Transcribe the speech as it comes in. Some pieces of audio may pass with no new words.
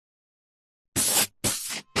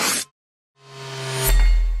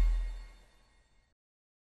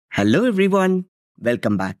Hello everyone,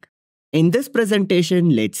 welcome back. In this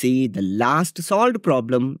presentation, let's see the last solved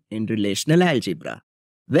problem in relational algebra.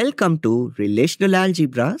 Welcome to Relational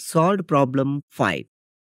Algebra Solved Problem 5.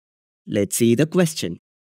 Let's see the question.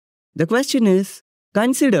 The question is,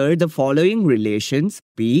 consider the following relations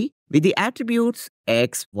P with the attributes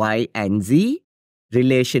x, y, and z,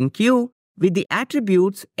 relation Q with the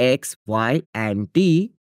attributes x, y, and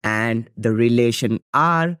t, and the relation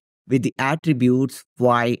R with the attributes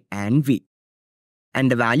y and v. And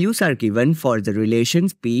the values are given for the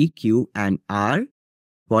relations P, Q, and R.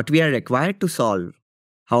 What we are required to solve.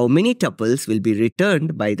 How many tuples will be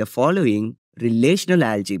returned by the following relational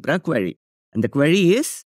algebra query? And the query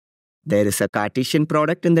is, there is a Cartesian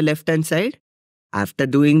product in the left-hand side. After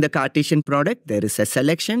doing the Cartesian product, there is a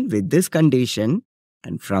selection with this condition.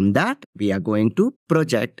 And from that, we are going to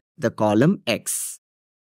project the column X.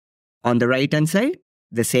 On the right-hand side,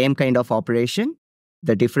 the same kind of operation.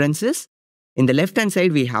 The difference is, in the left-hand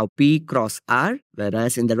side, we have P cross R,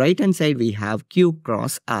 whereas in the right-hand side, we have Q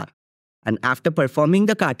cross R. And after performing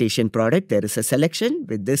the Cartesian product, there is a selection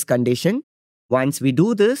with this condition. Once we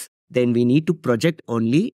do this, then we need to project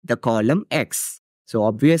only the column X. So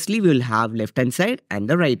obviously, we will have left-hand side and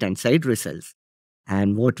the right-hand side results.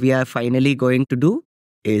 And what we are finally going to do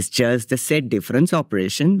is just the set difference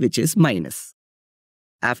operation, which is minus.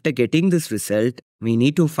 After getting this result, we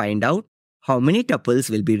need to find out how many tuples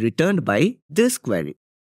will be returned by this query.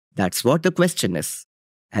 That's what the question is.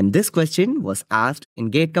 And this question was asked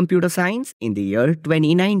in GATE Computer Science in the year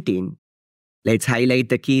 2019. Let's highlight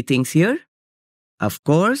the key things here. Of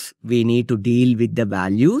course, we need to deal with the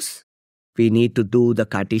values. We need to do the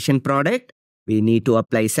Cartesian product. We need to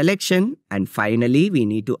apply selection. And finally, we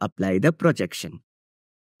need to apply the projection.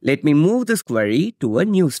 Let me move this query to a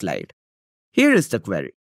new slide. Here is the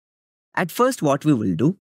query. At first, what we will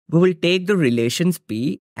do, we will take the relations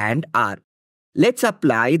P and R. Let's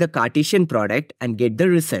apply the Cartesian product and get the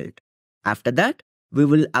result. After that, we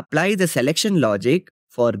will apply the selection logic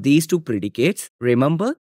for these two predicates.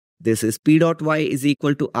 Remember, this is P dot y is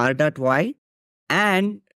equal to R dot y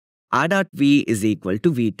and R dot v is equal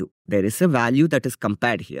to v2. There is a value that is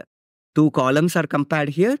compared here. Two columns are compared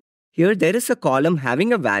here. Here, there is a column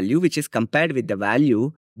having a value which is compared with the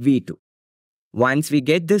value v2. Once we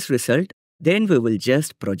get this result, then we will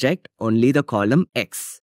just project only the column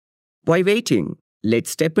X. While waiting, let's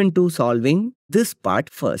step into solving this part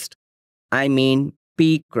first. I mean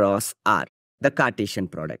P cross R, the Cartesian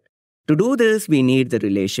product. To do this, we need the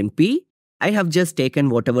relation P. I have just taken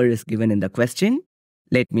whatever is given in the question.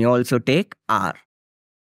 Let me also take R.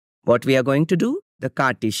 What we are going to do? The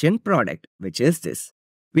Cartesian product, which is this.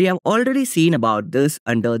 We have already seen about this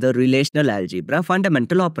under the relational algebra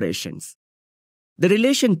fundamental operations. The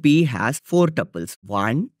relation P has 4 tuples,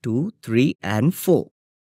 1, 2, 3, and 4.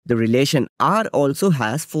 The relation R also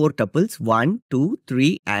has 4 tuples, 1, 2,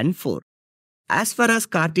 3, and 4. As far as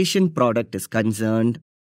Cartesian product is concerned,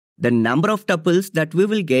 the number of tuples that we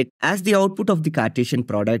will get as the output of the Cartesian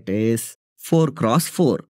product is 4 cross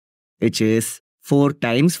 4, which is 4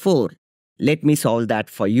 times 4. Let me solve that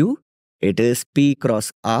for you. It is P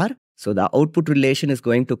cross R. So the output relation is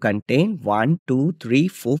going to contain 1, 2, 3,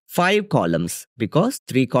 4, 5 columns because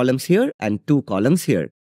 3 columns here and 2 columns here.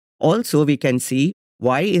 Also, we can see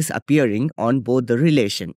y is appearing on both the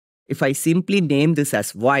relation. If I simply name this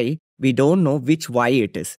as y, we don't know which y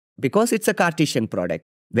it is because it's a Cartesian product,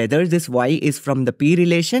 whether this y is from the P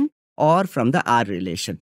relation or from the R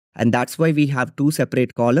relation. And that's why we have 2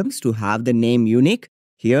 separate columns to have the name unique.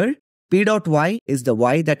 Here, P dot y is the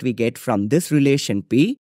y that we get from this relation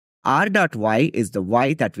P. R dot y is the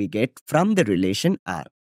y that we get from the relation R.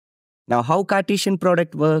 Now, how Cartesian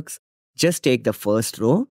product works? Just take the first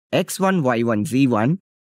row, x1, y1, z1,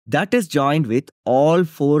 that is joined with all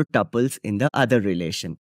 4 tuples in the other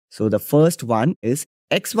relation. So the first one is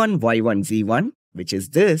x1, y1, z1, which is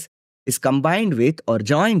this, is combined with or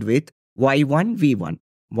joined with y1, v1,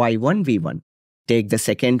 y1, v1. Take the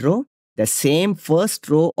second row. The same first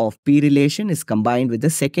row of P relation is combined with the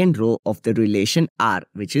second row of the relation R,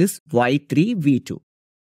 which is y3, v2.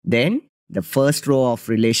 Then, the first row of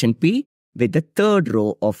relation P with the third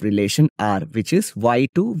row of relation R, which is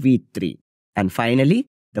y2, v3. And finally,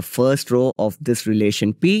 the first row of this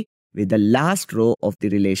relation P with the last row of the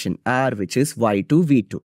relation R, which is y2,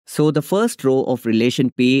 v2. So, the first row of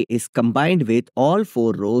relation P is combined with all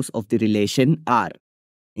 4 rows of the relation R.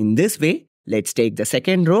 In this way, let's take the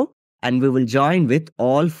second row and we will join with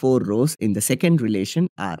all 4 rows in the second relation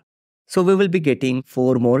R. So we will be getting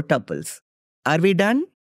 4 more tuples. Are we done?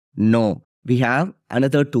 No. We have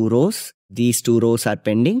another 2 rows. These 2 rows are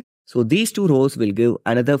pending. So these 2 rows will give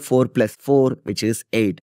another 4 plus 4, which is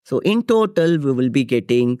 8. So in total, we will be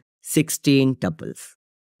getting 16 tuples.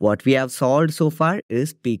 What we have solved so far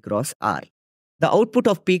is P cross R. The output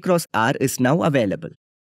of P cross R is now available.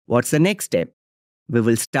 What's the next step? We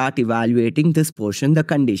will start evaluating this portion, the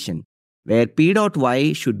condition, where P dot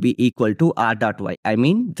Y should be equal to R dot Y. I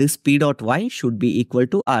mean, this P dot Y should be equal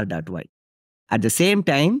to R dot Y. At the same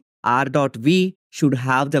time, R dot V should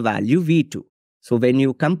have the value V2. So when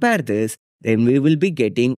you compare this, then we will be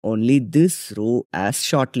getting only this row as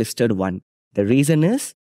shortlisted one. The reason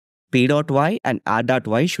is P dot Y and R dot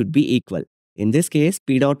Y should be equal. In this case,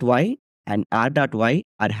 P dot Y and R dot Y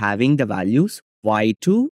are having the values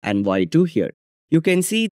Y2 and Y2 here. You can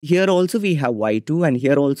see here also we have Y2 and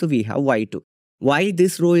here also we have Y2. Why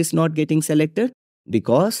this row is not getting selected?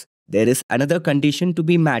 Because there is another condition to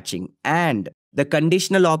be matching, and the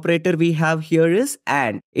conditional operator we have here is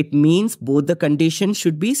AND. It means both the conditions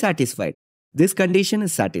should be satisfied. This condition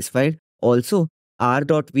is satisfied. Also, R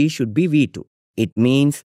dot V should be V2. It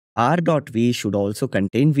means R dot V should also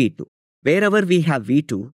contain V2. Wherever we have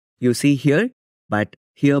V2, you see here, but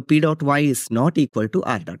here P dot Y is not equal to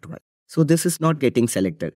R dot Y. So this is not getting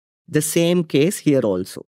selected. The same case here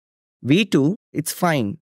also. V2, it's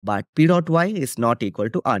fine, but P dot Y is not equal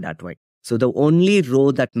to R dot Y. So the only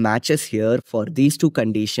row that matches here for these two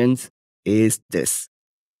conditions is this.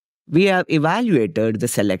 We have evaluated the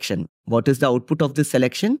selection. What is the output of this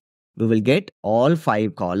selection? We will get all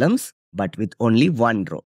 5 columns, but with only one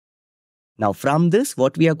row. Now from this,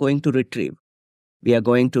 what we are going to retrieve? We are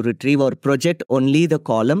going to retrieve or project only the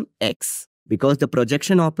column X, because the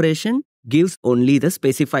projection operation gives only the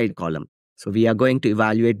specified column. So we are going to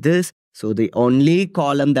evaluate this. So the only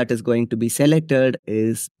column that is going to be selected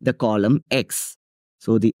is the column X.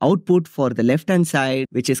 So the output for the left-hand side,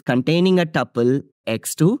 which is containing a tuple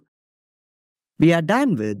X2, we are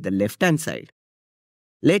done with the left-hand side.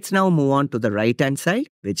 Let's now move on to the right-hand side,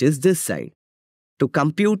 which is this side. To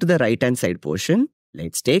compute the right-hand side portion,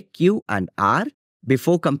 let's take Q and R.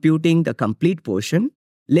 Before computing the complete portion,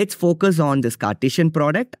 let's focus on this Cartesian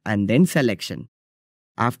product and then selection.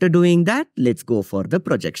 After doing that, let's go for the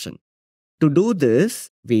projection. To do this,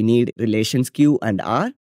 we need relations Q and R.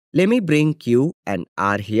 Let me bring Q and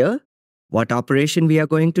R here. What operation we are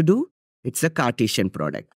going to do? It's a Cartesian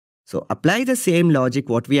product. So apply the same logic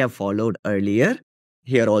what we have followed earlier.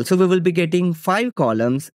 Here also we will be getting 5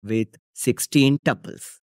 columns with 16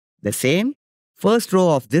 tuples. The same, first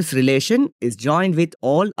row of this relation is joined with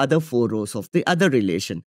all other 4 rows of the other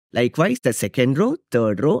relation. Likewise, the second row,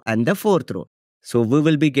 third row and the fourth row. So we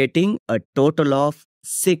will be getting a total of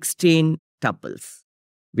 16 tuples.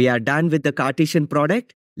 We are done with the Cartesian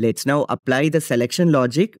product. Let's now apply the selection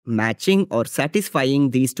logic matching or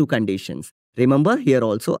satisfying these two conditions. Remember here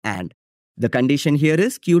also AND. The condition here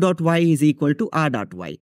is Q dot Y is equal to R dot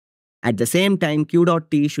Y. At the same time, Q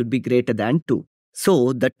dot T should be greater than 2.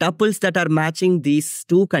 So the tuples that are matching these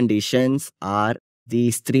two conditions are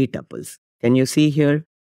these 3 tuples. Can you see here?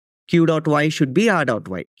 Q dot Y should be R dot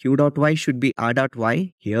Y. Q dot Y should be R dot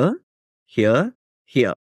Y here, here,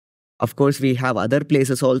 here. Of course, we have other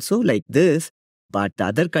places also like this, but the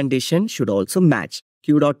other condition should also match.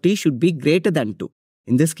 Q dot T should be greater than 2.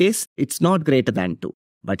 In this case, it's not greater than 2.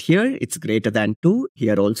 But here, it's greater than 2.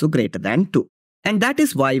 Here also greater than 2. And that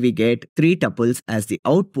is why we get 3 tuples as the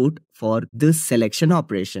output for this selection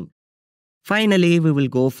operation. Finally, we will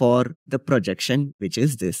go for the projection, which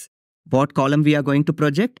is this. What column we are going to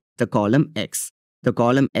project? The column X. The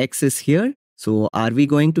column X is here. So are we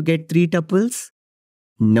going to get 3 tuples?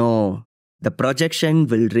 No. The projection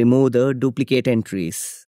will remove the duplicate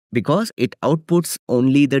entries because it outputs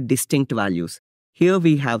only the distinct values. Here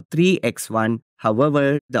we have 3x1.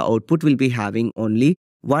 However, the output will be having only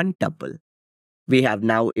 1 tuple. We have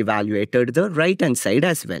now evaluated the right-hand side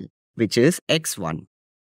as well, which is x1.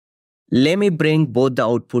 Let me bring both the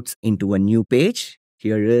outputs into a new page.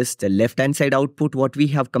 Here is the left-hand side output, what we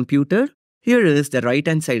have computed. Here is the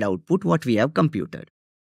right-hand side output, what we have computed.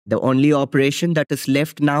 The only operation that is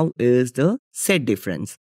left now is the set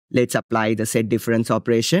difference. Let's apply the set difference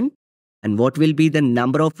operation. And what will be the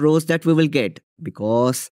number of rows that we will get?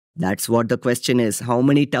 Because that's what the question is. How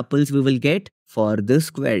many tuples we will get for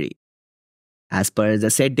this query? As per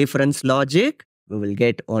the set difference logic, we will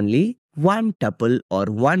get only 1 tuple or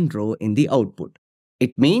 1 row in the output.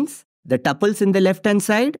 It means the tuples in the left-hand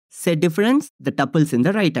side, set difference, the tuples in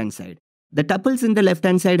the right-hand side. The tuples in the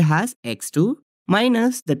left-hand side has x2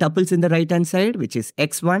 minus the tuples in the right-hand side, which is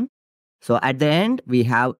x1. So at the end, we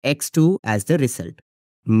have x2 as the result,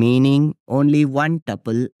 meaning only 1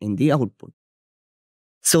 tuple in the output.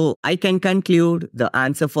 So I can conclude the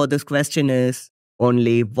answer for this question is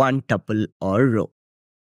only 1 tuple or row.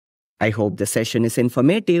 I hope the session is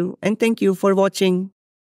informative and thank you for watching.